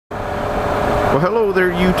Well, hello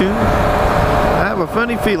there, YouTube. I have a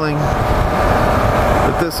funny feeling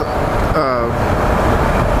that this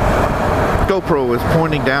GoPro is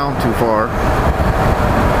pointing down too far.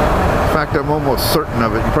 In fact, I'm almost certain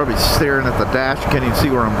of it. You're probably staring at the dash. You can't even see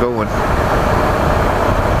where I'm going.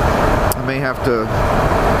 I may have to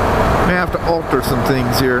alter some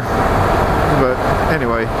things here. But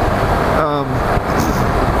anyway,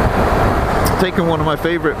 taking one of my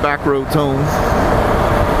favorite back roads home.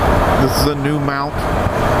 This is a new mount.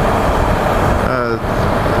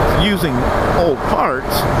 Using old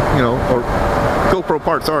parts, you know, or GoPro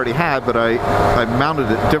parts I already had, but I mounted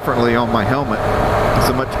it differently on my helmet. It's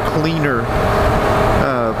a much cleaner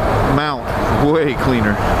mount, way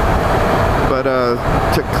cleaner. But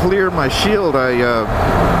to clear my shield, I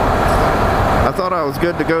thought I was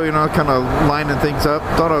good to go, you know, kind of lining things up.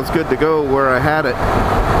 Thought I was good to go where I had it,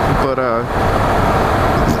 but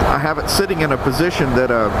I have it sitting in a position that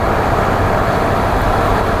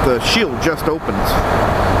the shield just opens.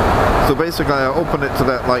 So basically I open it to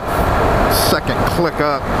that like second click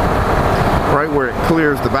up, right where it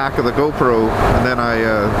clears the back of the GoPro, and then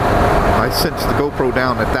I cinch the GoPro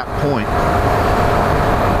down at that point.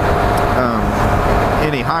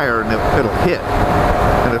 Any higher and it'll hit.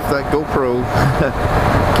 And if that GoPro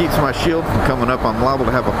keeps my shield from coming up, I'm liable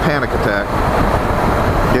to have a panic attack.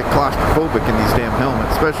 Get claustrophobic in these damn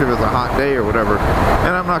helmets, especially if it's a hot day or whatever.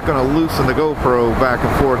 And I'm not going to loosen the GoPro back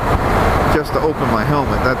and forth just to open my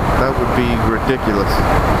helmet. That would be ridiculous.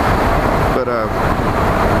 But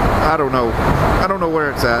I don't know. I don't know where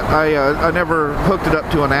it's at. I never hooked it up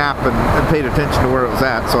to an app and paid attention to where it was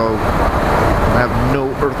at, so I have no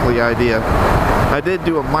earthly idea. I did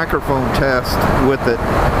do a microphone test with it,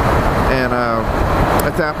 and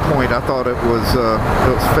at that point I thought it was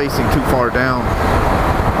facing too far down.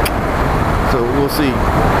 So we'll see.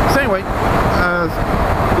 So anyway,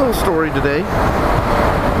 little story today.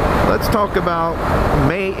 Let's talk about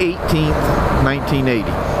May 18th,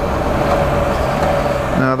 1980.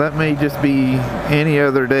 Now that may just be any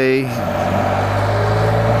other day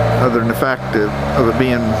other than the fact of it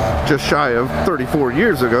being just shy of 34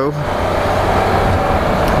 years ago.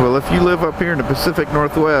 Well, if you live up here in the Pacific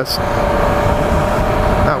Northwest,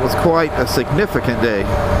 that was quite a significant day.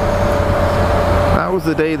 That was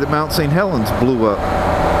the day that Mt St Helens blew up.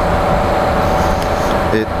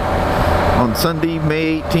 On Sunday,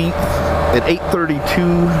 May 18th, at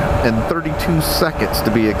 8:32 and 32 seconds to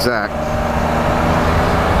be exact.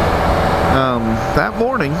 That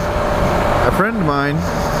morning, a friend of mine,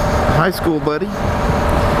 a high school buddy,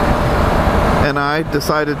 and I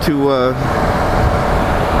decided to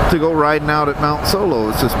go riding out at Mount Solo.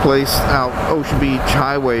 It's this place out Ocean Beach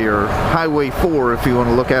Highway, or Highway 4 if you want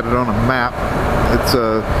to look at it on a map. It's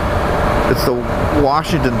the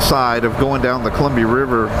Washington side of going down the Columbia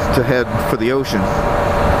River to head for the ocean.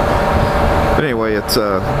 But anyway,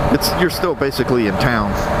 you're still basically in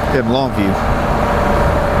town in Longview.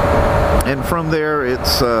 And from there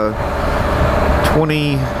it's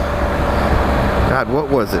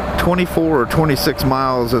 24 or 26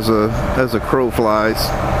 miles as a crow flies.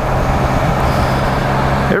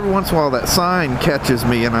 Every once in a while that sign catches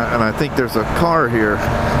me, and I think there's a car here,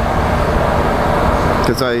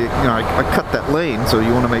 because I cut that lane, so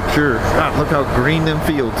you want to make sure. God, look how green them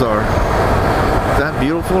fields are. Is that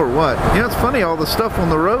beautiful or what? You know, it's funny, all the stuff on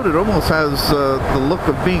the road, it almost has the look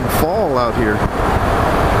of being fall out here.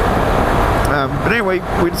 But anyway,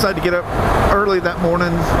 we decided to get up early that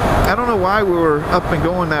morning. I don't know why we were up and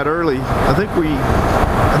going that early. I think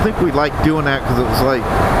we liked doing that because it was like,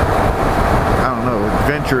 I don't know,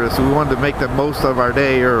 adventurous. We wanted to make the most of our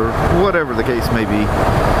day, or whatever the case may be.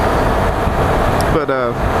 But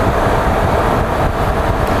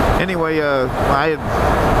anyway, I'd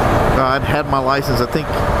had my license. I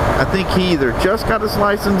think he either just got his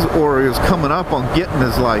license or he was coming up on getting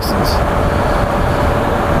his license.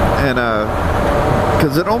 And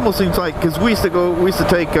because it almost seems like, because we used to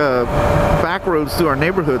take back roads through our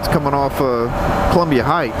neighborhoods coming off Columbia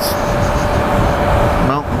Heights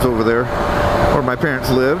mountains over there, where my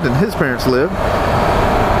parents lived and his parents lived,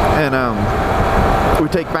 and we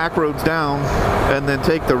take back roads down and then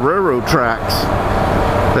take the railroad tracks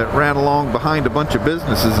that ran along behind a bunch of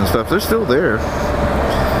businesses and stuff. They're still there,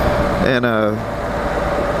 and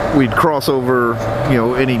we'd cross over, you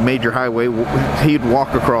know, any major highway. He'd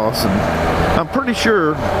walk across, and I'm pretty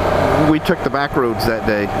sure we took the back roads that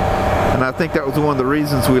day. And I think that was one of the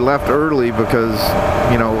reasons we left early, because,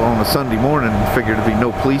 you know, on a Sunday morning, figured there'd be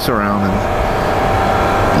no police around, and,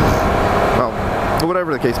 well,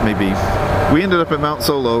 whatever the case may be. We ended up at Mount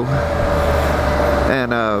Solo,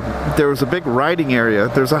 And there was a big riding area.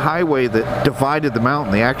 There's a highway that divided the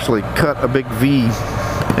mountain. They actually cut a big V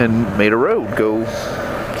and made a road go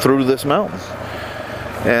through this mountain.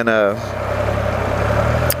 And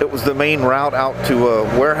it was the main route out to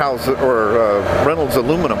warehouse or Reynolds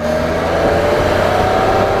Aluminum.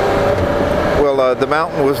 Well, the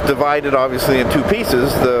mountain was divided obviously in two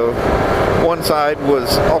pieces. The one side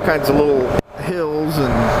was all kinds of little hills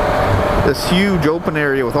and this huge open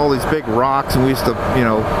area with all these big rocks, and we used to, you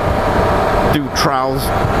know, do trials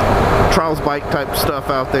bike type stuff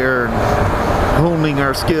out there and honing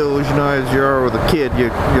our skills, you know, as you are with a kid,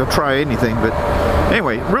 you'll try anything. But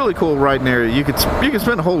anyway, really cool riding area. You could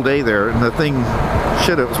spend a whole day there, and the thing,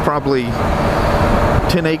 shit, it was probably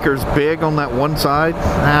 10 acres big on that one side.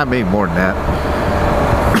 Maybe more than that.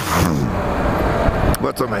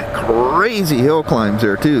 But some crazy hill climbs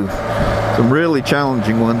there too. Some really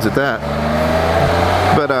challenging ones at that.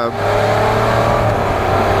 But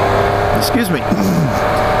excuse me.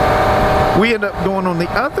 We ended up going on the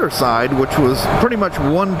other side, which was pretty much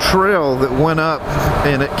one trail that went up,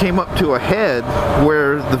 and it came up to a head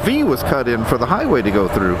where the V was cut in for the highway to go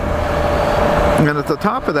through. And at the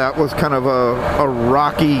top of that was kind of a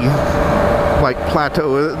rocky, like,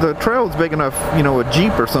 plateau. The trail was big enough, you know, a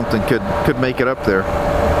Jeep or something could make it up there.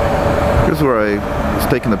 Here's where I was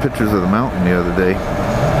taking the pictures of the mountain the other day.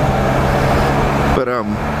 But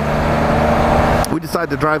we decided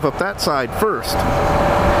to drive up that side first.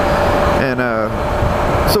 And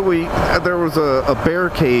so there was a bear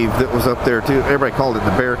cave that was up there too. Everybody called it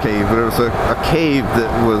the bear cave, but it was a cave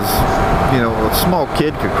that was, you know, a small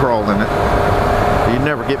kid could crawl in it. You'd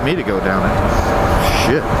never get me to go down it.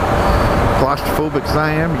 Shit. Claustrophobic as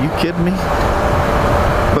I am, are you kidding me?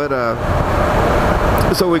 But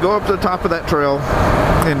so we go up to the top of that trail,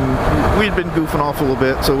 and we'd been goofing off a little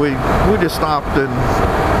bit, so we just stopped and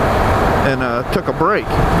took a break.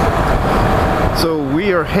 So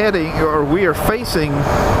we are heading, or we are facing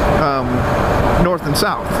north and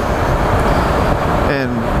south.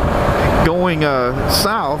 And going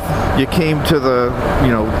south, you came to the,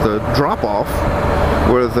 you know, the drop off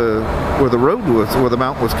where the road was, where the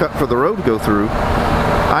mountain was cut for the road to go through.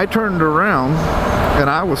 I turned around and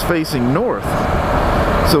I was facing north.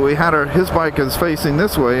 So we had his bike is facing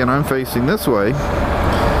this way and I'm facing this way.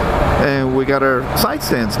 And we got our side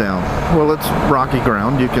stands down. Well, it's rocky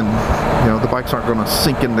ground. You can, you know, the bikes aren't going to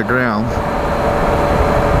sink in the ground.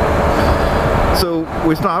 So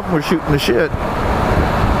we stopped and we're shooting the shit.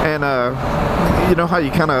 And you know how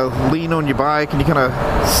you kind of lean on your bike and you kind of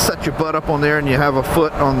set your butt up on there and you have a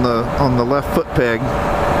foot on the left foot peg.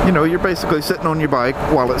 You know, you're basically sitting on your bike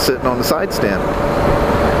while it's sitting on the side stand.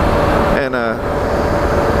 And a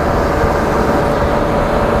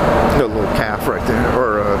little calf right there,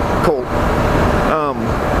 or a colt.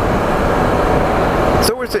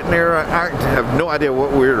 So we're sitting there. I have no idea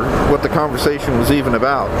what the conversation was even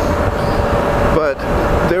about. But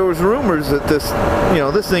there was rumors that this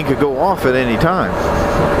thing could go off at any time.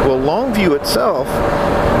 Well, Longview itself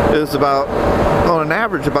is about, on an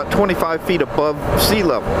average, about 25 feet above sea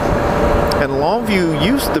level. And Longview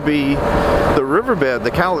used to be the riverbed. The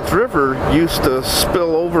Cowlitz River used to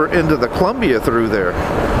spill over into the Columbia through there.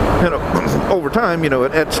 And over time, you know,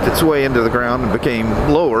 it etched its way into the ground and became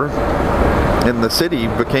lower. And the city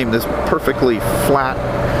became this perfectly flat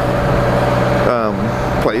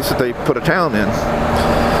place that they put a town in,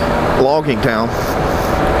 logging town.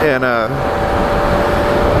 And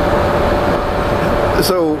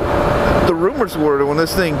so the rumors were that when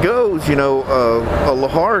this thing goes, you know, a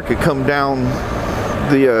lahar could come down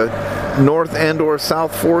the north and or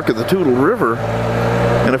south fork of the Toutle River,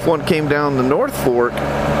 and if one came down the north fork,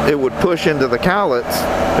 it would push into the Cowlitz.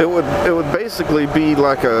 It would basically be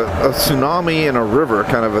like a tsunami in a river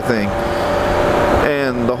kind of a thing.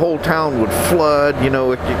 And the whole town would flood, you know,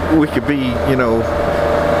 we could be, you know,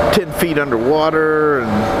 10 feet underwater, and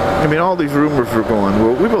I mean, all these rumors were going.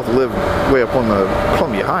 Well, we both live way up on the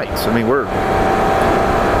Columbia Heights. I mean,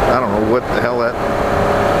 I don't know what the hell that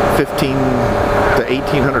 15 to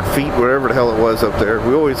 1,800 feet, whatever the hell it was up there.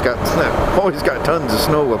 We always got tons of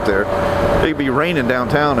snow up there. It'd be raining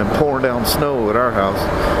downtown and pouring down snow at our house.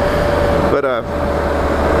 But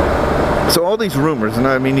so all these rumors, and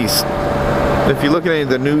I mean, if you look at any of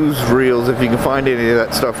the news reels, if you can find any of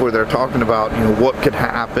that stuff where they're talking about, you know, what could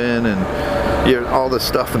happen, and you know, all this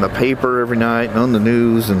stuff in the paper every night and on the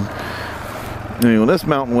news. And I mean, when this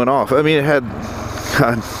mountain went off, I mean, it had,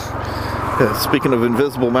 God, speaking of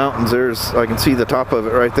invisible mountains, I can see the top of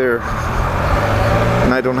it right there.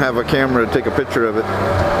 And I don't have a camera to take a picture of it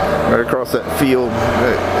right across that field.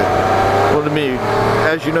 Well, to me,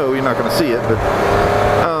 as you know, you're not going to see it, but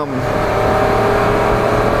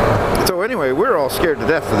anyway, we were all scared to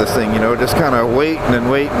death of this thing, you know, just kind of waiting and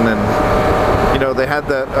waiting. And, you know, they had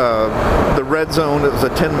that, the red zone. It was a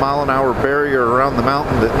 10-mile-an-hour barrier around the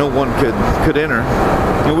mountain that no one could enter.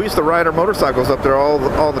 And we used to ride our motorcycles up there all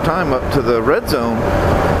the time up to the red zone.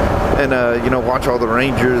 And, you know, watch all the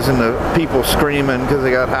rangers and the people screaming because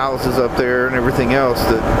they got houses up there and everything else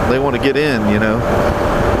that they want to get in, you know.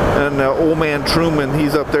 And old man Truman,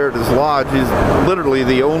 he's up there at his lodge. He's literally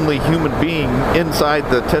the only human being inside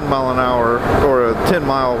the 10-mile-an-hour or a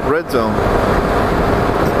 10-mile red zone.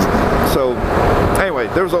 So, anyway,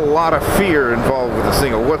 there's a lot of fear involved with this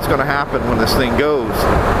thing of what's going to happen when this thing goes.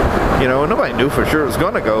 You know, nobody knew for sure it was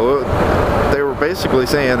going to go. They were basically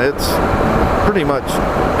saying it's pretty much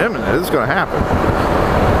imminent. It's going to happen.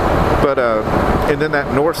 But, and then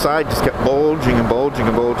that north side just kept bulging and bulging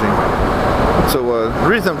and bulging. So the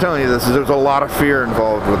reason I'm telling you this is there's a lot of fear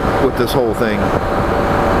involved with this whole thing.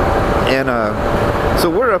 And so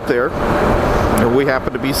we're up there, and we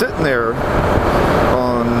happen to be sitting there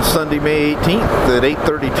on Sunday, May 18th at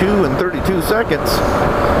 8:32 and 32 seconds.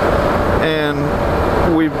 And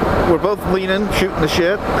we're both leaning, shooting the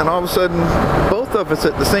shit, and all of a sudden, both of us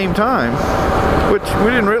at the same time, which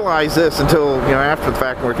we didn't realize this until, you know, after the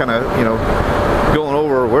fact. We're kind of, you know, going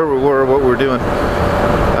over where we were, what we were doing.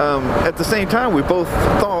 At the same time, we both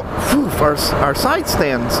thought, phew, our side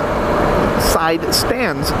stands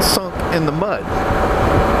sunk in the mud.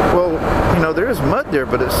 Well, you know, there is mud there,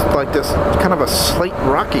 but it's like this kind of a slate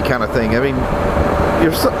rocky kind of thing. I mean,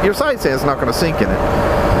 your side stand's not going to sink in it.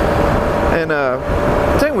 And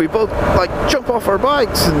then we both like jump off our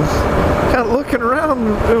bikes and kind of looking around,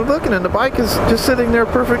 and the bike is just sitting there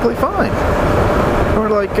perfectly fine. And we're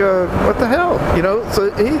like, what the hell, you know? So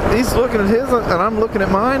he's looking at his, and I'm looking at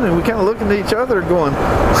mine, and we kind of looking at each other, going,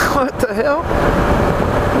 what the hell?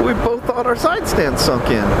 We both thought our side stand sunk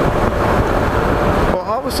in. Well,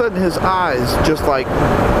 all of a sudden, his eyes just like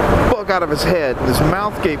bug out of his head, and his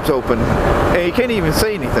mouth gapes open, and he can't even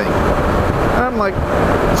say anything. And I'm like,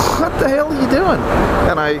 what the hell are you doing?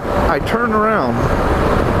 And I turn around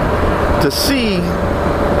to see,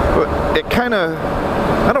 but it kind of,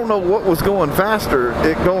 I don't know what was going faster,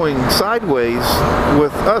 it going sideways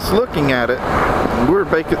with us looking at it. We're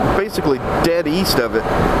basically dead east of it,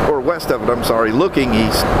 or west of it, I'm sorry, looking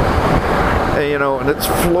east. And, you know, and it's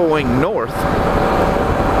flowing north.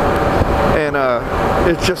 And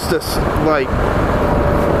it's just this, like,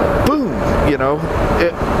 boom, you know.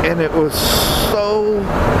 And it was so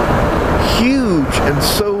huge and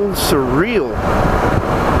so surreal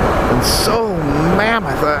and so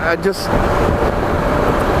mammoth. I just,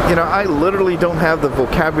 you know, I literally don't have the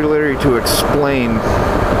vocabulary to explain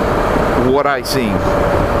what I seen.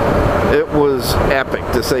 It was epic,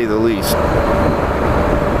 to say the least.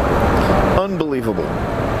 Unbelievable.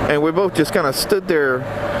 And we both just kind of stood there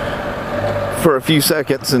for a few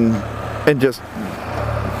seconds and just,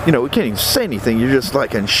 you know, we can't even say anything. You're just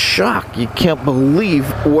like in shock. You can't believe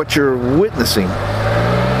what you're witnessing.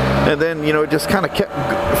 And then, you know, it just kind of kept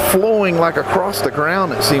flowing like across the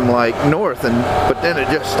ground, it seemed like, north, but then it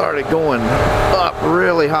just started going up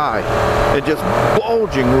really high. It just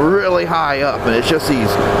bulging really high up, and it's just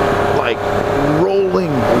these like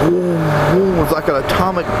rolling, it was like an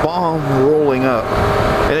atomic bomb rolling up,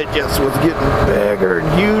 and it just was getting bigger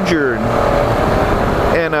and huger,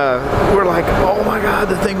 and we're like, oh my God,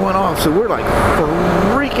 the thing went off. So we're like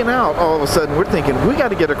freaking out. All of a sudden, we're thinking, we got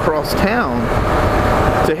to get across town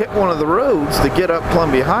to hit one of the roads to get up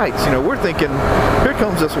Columbia Heights. You know, we're thinking, here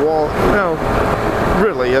comes this wall. You know,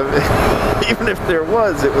 really, even if there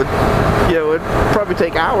was, it would, you know, it'd probably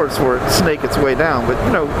take hours for it to snake its way down. But,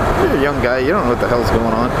 you know, you're a young guy, you don't know what the hell's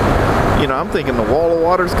going on. You know, I'm thinking the wall of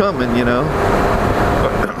water's coming, you know.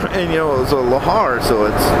 And, you know, it was a lahar, so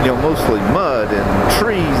it's, you know, mostly mud and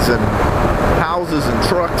trees and houses and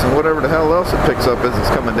trucks and whatever the hell else it picks up as it's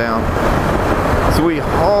coming down. So we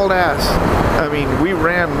hauled ass. I mean, we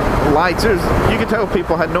ran lights. You could tell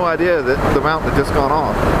people had no idea that the mountain had just gone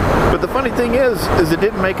off. But the funny thing is it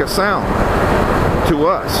didn't make a sound to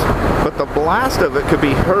us. But the blast of it could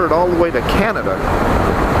be heard all the way to Canada.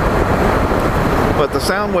 But the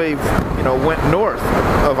sound wave, you know, went north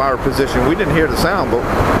of our position. We didn't hear the sound,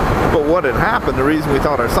 but what had happened, the reason we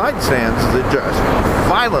thought our side stands, is it just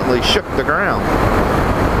violently shook the ground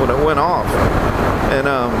when it went off. And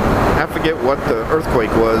I forget what the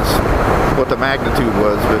earthquake was, what the magnitude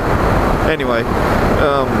was, but anyway,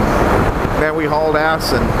 then we hauled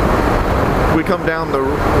ass and we come down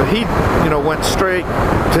he, you know, went straight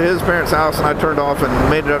to his parents' house, and I turned off and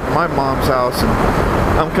made it up to my mom's house, and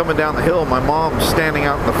I'm coming down the hill. My mom's standing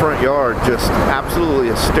out in the front yard, just absolutely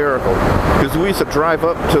hysterical, because we used to drive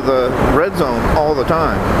up to the red zone all the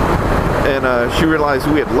time. and she realized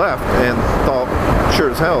we had left and thought,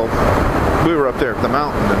 sure as hell, we were up there at the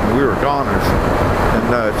mountain and we were goners.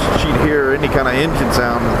 And she'd hear any kind of engine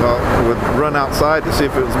sound and would run outside to see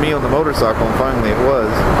if it was me on the motorcycle, and finally it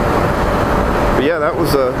was. But yeah, that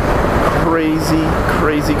was a crazy,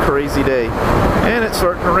 crazy, crazy day. And it's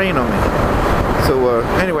starting to rain on me. So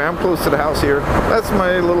anyway, I'm close to the house here. That's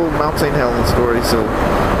my little Mt St Helens story. So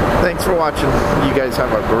thanks for watching. You guys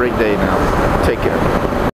have a great day now. Take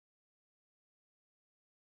care.